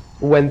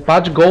 when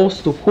Patch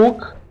goes to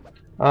hook,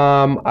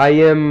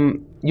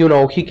 you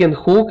know, he can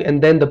hook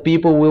and then the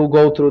people will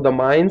go through the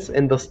mines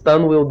and the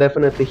stun will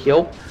definitely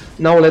help.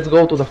 Now let's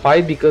go to the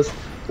fight because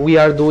we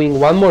are doing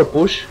one more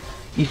push.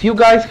 If you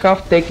guys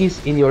have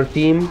techies in your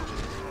team,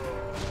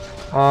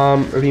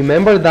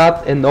 remember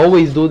that and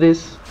always do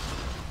this.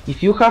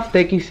 If you have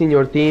techies in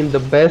your team, the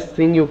best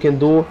thing you can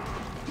do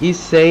is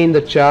say in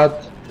the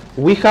chat,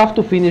 we have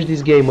to finish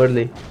this game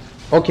early.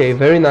 Okay,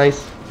 very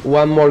nice.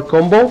 One more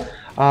combo.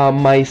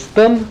 My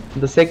stun,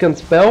 the second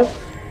spell,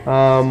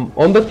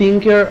 on the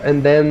Tinker,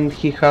 and then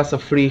he has a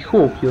free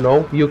hook, you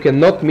know. You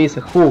cannot miss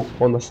a hook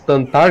on a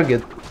stun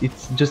target.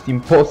 It's just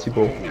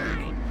impossible.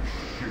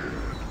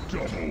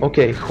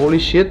 Okay, holy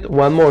shit,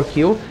 one more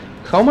kill.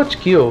 How much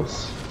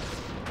kills?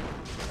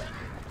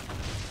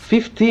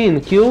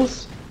 15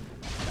 kills?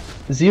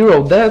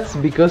 0 deaths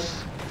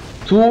because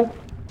 2.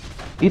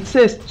 It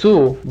says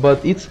 2,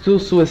 but it's 2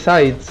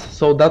 suicides,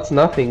 so that's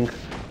nothing.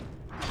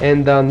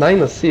 And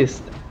 9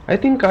 assists. I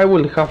think I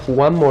will have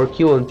one more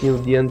kill until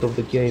the end of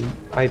the game.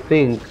 I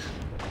think.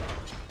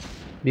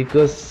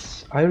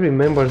 Because I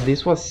remember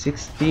this was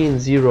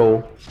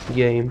 16-0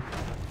 game.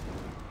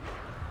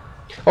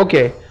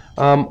 Okay,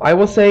 I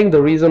was saying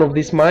the reason of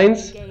these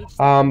mines.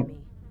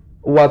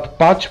 What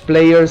patch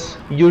players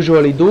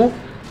usually do,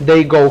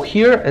 they go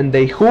here and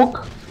they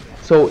hook.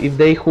 So if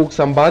they hook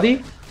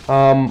somebody,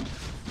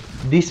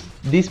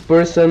 this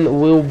person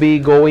will be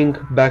going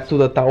back to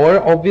the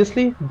tower,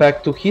 obviously,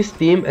 back to his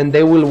team, and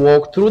they will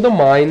walk through the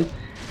mine,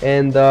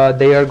 and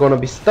they are gonna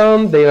be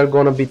stunned, they are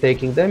gonna be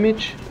taking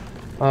damage.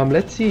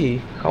 Let's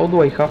see, how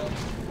do I have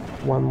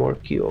one more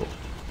kill?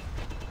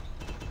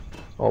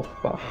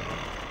 Oppa.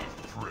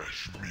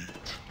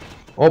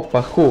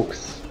 Oppa,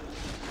 hooks.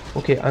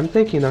 Okay, I'm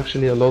taking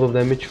actually a lot of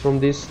damage from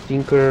these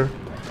Tinker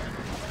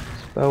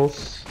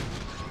spells.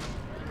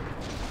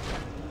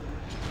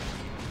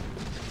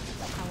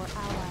 Our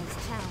allies'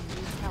 town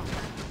needs help.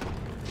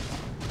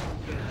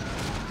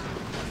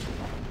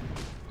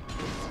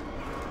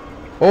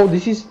 Oh,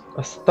 this is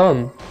a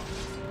stun.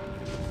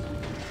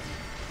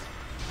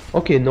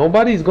 Okay,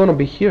 nobody is gonna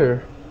be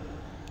here.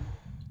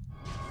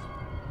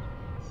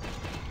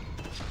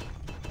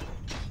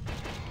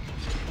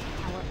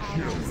 Our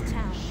allies'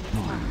 town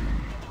needs help.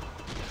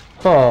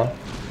 Huh,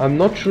 I'm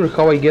not sure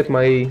how I get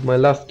my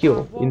last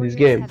kill in this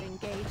game.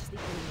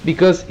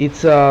 Because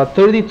it's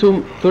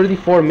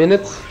 34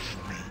 minutes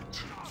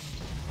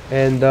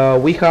and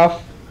we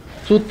have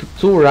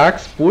two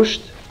racks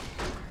pushed.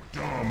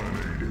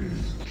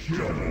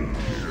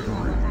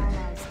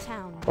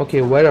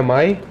 Okay, where am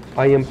I?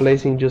 I am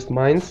placing just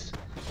mines.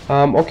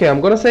 Okay, I'm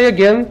gonna say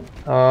again,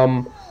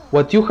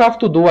 what you have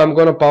to do, I'm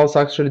gonna pause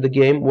actually the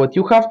game. What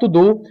you have to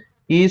do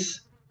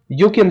is,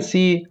 you can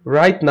see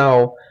right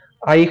now,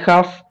 I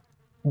have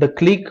the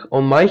click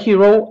on my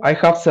hero, I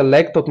have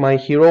selected my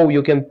hero.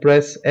 You can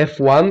press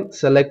F1,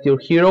 select your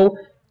hero,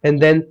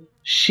 and then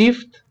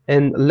shift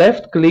and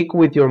left click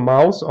with your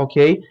mouse,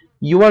 okay?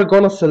 You are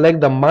gonna select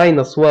the mine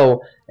as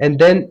well, and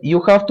then you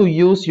have to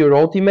use your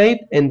ultimate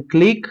and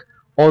click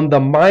on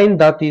the mine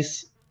that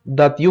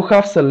you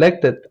have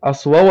selected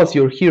as well as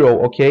your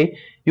hero, okay?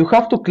 You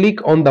have to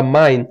click on the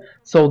mine,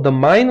 so the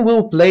mine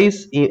will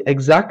place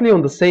exactly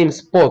on the same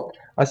spot.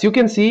 As you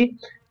can see,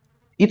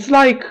 it's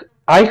like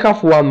I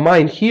have one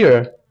mine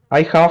here,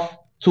 I have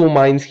 2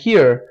 mines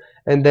here,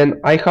 and then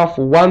I have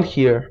 1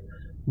 here.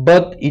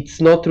 But it's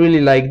not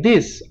really like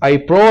this. I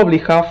probably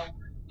have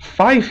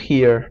 5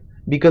 here,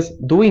 because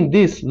doing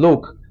this,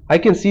 look, I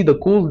can see the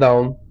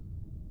cooldown.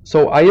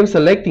 So I am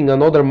selecting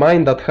another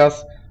mine that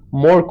has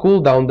more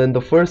cooldown than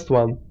the first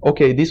one.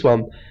 Okay, this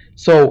one.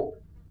 So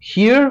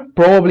here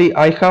probably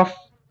I have,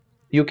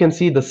 you can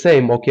see the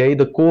same, okay,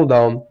 the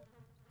cooldown.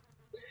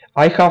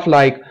 I have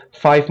like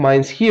 5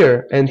 mines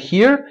here, and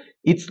here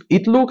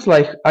it looks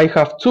like I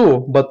have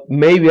 2, but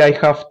maybe I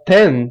have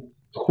 10.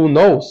 Who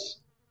knows?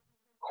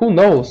 Who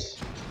knows?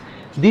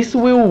 This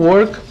will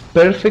work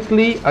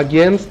perfectly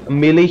against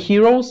melee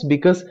heroes,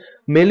 because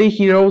melee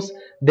heroes,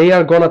 they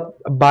are gonna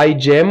buy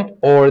gem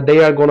or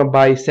they are gonna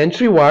buy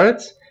sentry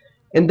wards,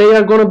 and they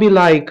are gonna be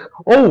like,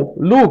 oh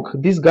look,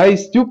 this guy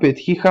is stupid,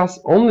 he has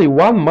only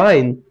 1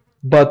 mine,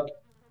 but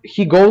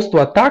he goes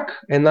to attack,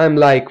 and I'm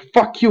like,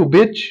 fuck you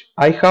bitch,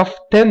 I have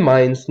 10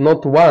 mines,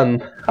 not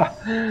 1.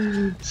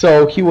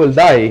 So he will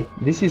die.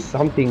 This is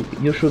something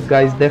you should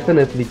guys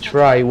definitely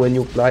try when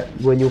you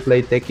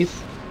play Techies.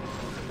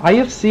 I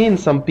have seen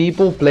some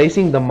people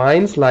placing the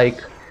mines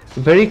like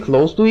very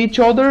close to each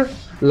other,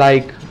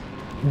 like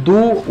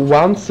do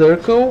one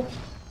circle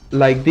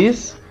like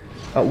this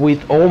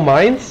with all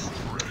mines.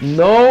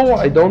 No,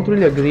 I don't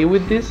really agree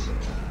with this.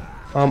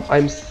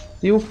 I'm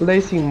still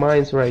placing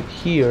mines right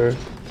here.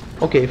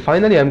 Okay,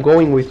 finally I'm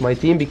going with my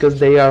team because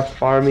they are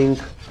farming.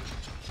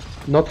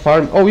 Not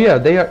farm. Oh yeah,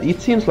 they are.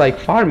 It seems like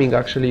farming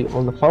actually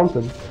on the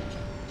fountain.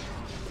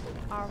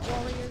 Our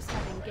warriors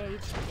have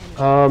engaged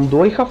the enemy.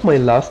 Do I have my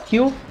last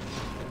kill?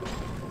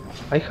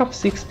 I have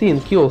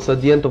 16 kills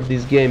at the end of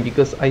this game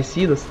because I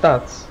see the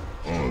stats.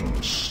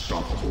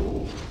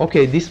 Unstoppable.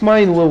 Okay, this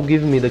mine will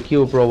give me the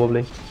kill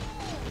probably.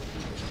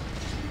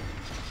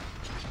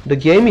 The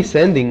game is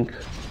ending.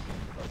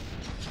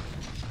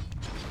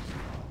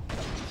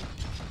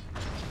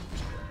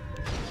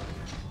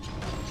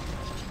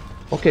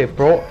 Okay,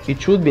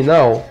 it should be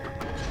now.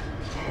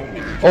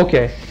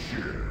 Okay.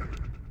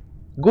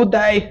 Good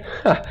day!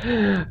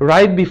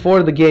 Right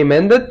before the game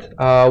ended,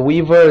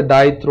 Weaver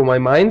died through my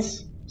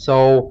mines.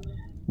 So,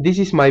 this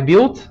is my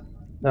build.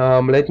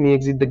 Let me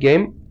exit the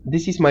game.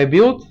 This is my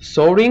build.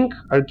 Soaring,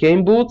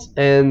 Arcane Boots,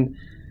 and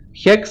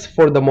Hex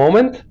for the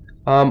moment.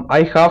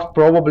 I have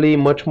probably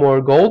much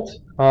more gold.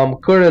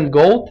 Current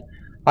gold,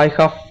 I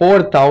have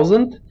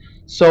 4,000.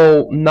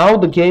 So, now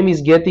the game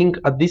is getting,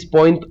 at this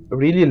point,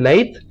 really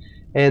late.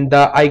 and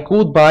I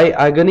could buy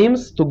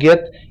Aghanims to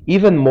get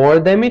even more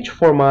damage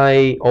for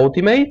my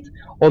ultimate.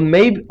 Or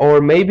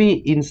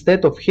maybe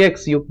instead of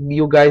Hex,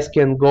 you guys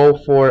can go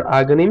for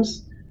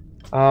Aghanims,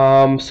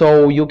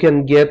 so you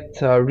can get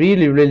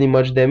really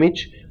much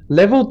damage.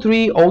 Level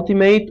 3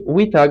 ultimate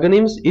with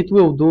Aghanims, it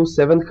will do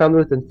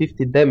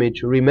 750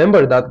 damage.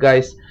 Remember that,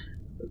 guys.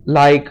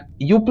 Like,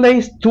 you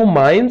place 2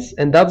 mines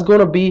and that's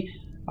gonna be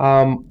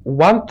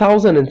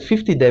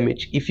 1050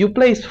 damage. If you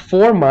place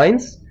 4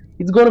 mines,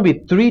 it's gonna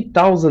be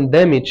 3000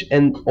 damage,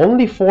 and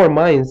only 4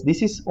 mines.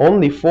 This is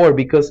only 4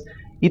 because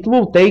it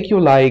will take you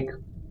like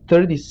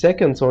 30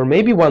 seconds or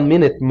maybe 1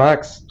 minute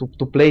max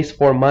to place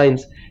 4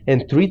 mines,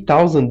 and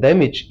 3000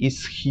 damage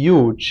is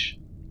huge.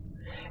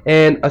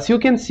 And as you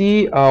can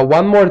see,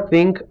 one more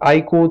thing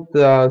I could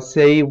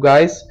say, you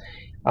guys,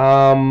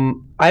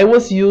 I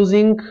was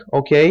using,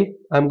 okay,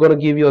 I'm gonna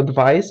give you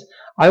advice.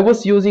 I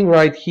was using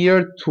right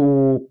here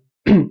to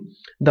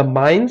the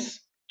mines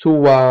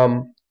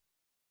to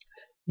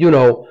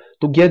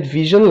to get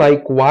vision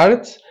like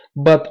wards,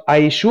 but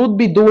I should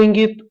be doing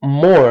it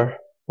more.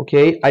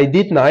 Okay, I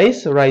did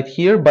nice right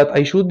here, but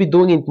I should be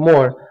doing it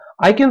more.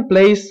 I can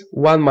place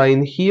 1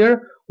 mine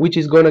here, which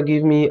is gonna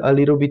give me a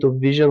little bit of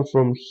vision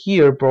from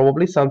here,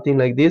 probably something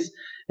like this,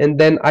 and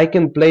then I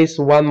can place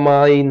 1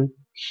 mine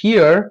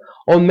here,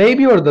 or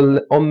maybe on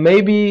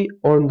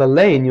the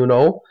lane,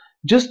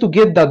 just to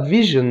get that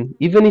vision,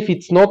 even if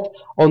it's not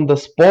on the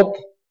spot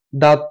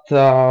that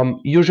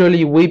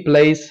usually we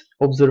place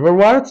observer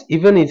wards.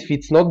 Even if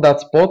it's not that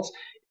spot,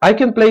 I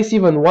can place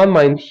even 1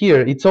 mine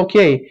here. It's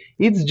okay,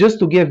 it's just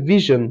to get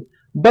vision.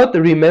 But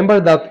remember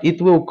that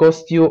it will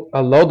cost you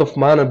a lot of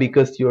mana,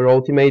 because your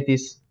ultimate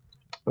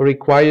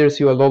requires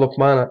you a lot of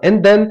mana.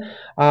 And then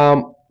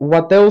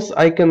what else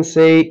I can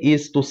say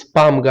is to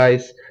spam,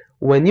 guys.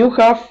 When you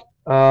have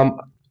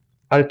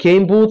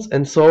arcane boots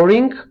and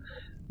soaring,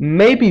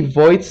 maybe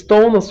void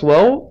stone as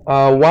well,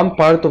 one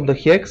part of the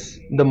hex,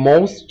 the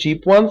most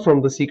cheap one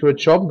from the secret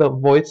shop, the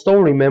void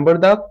stone. Remember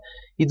that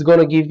it's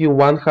gonna give you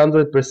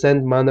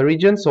 100% mana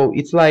regen, so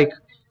it's like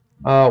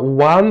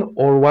 1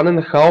 or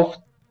 1.5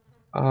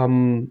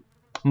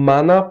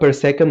 mana per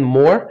second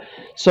more.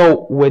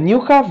 So when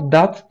you have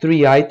that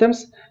 3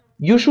 items,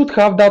 you should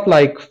have that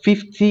like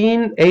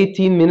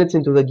 15-18 minutes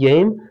into the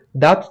game.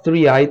 That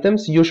 3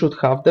 items, you should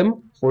have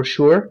them for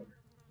sure.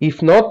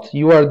 If not,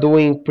 you are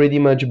doing pretty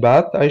much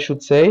bad, I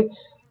should say.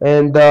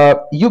 And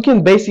you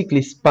can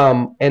basically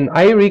spam, and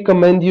I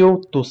recommend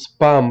you to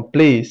spam,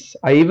 please.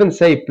 I even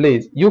say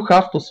please, you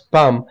have to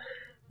spam.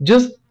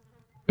 Just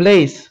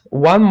place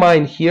 1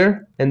 mine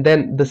here, and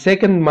then the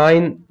second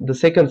mine, the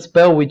second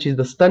spell, which is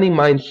the stunning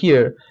mine,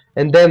 here,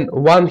 and then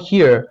 1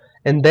 here,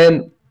 and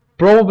then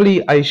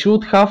probably I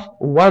should have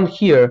 1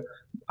 here.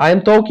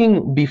 I'm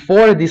talking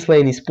before this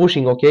lane is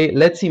pushing, okay?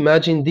 Let's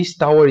imagine this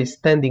tower is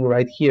standing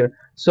right here.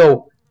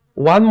 So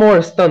 1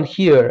 more stun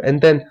here, and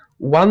then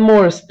 1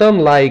 more stun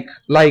like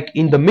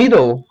in the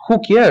middle. Who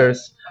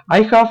cares?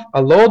 I have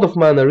a lot of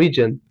mana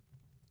regen.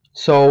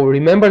 So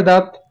remember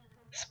that.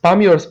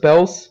 Spam your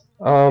spells.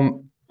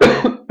 1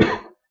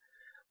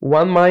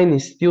 mine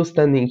is still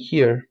standing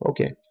here.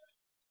 Okay.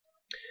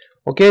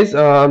 Okay,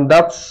 so,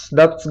 that's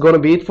gonna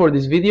be it for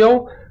this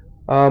video.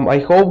 I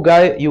hope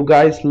you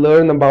guys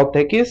learn about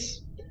techies.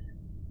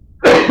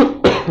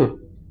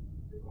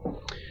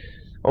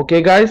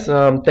 Okay, guys,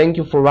 thank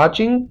you for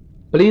watching.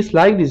 Please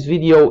like this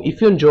video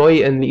if you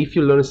enjoy and if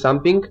you learn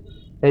something,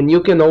 and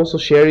you can also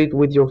share it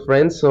with your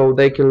friends so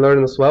they can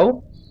learn as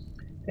well.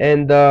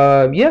 And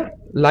yeah,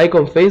 like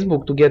on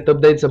Facebook to get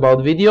updates about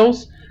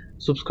videos.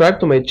 Subscribe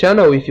to my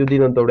channel if you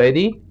didn't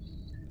already.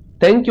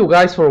 Thank you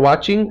guys for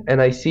watching,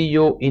 and I see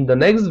you in the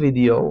next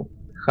video.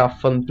 Have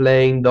fun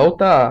playing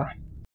Dota.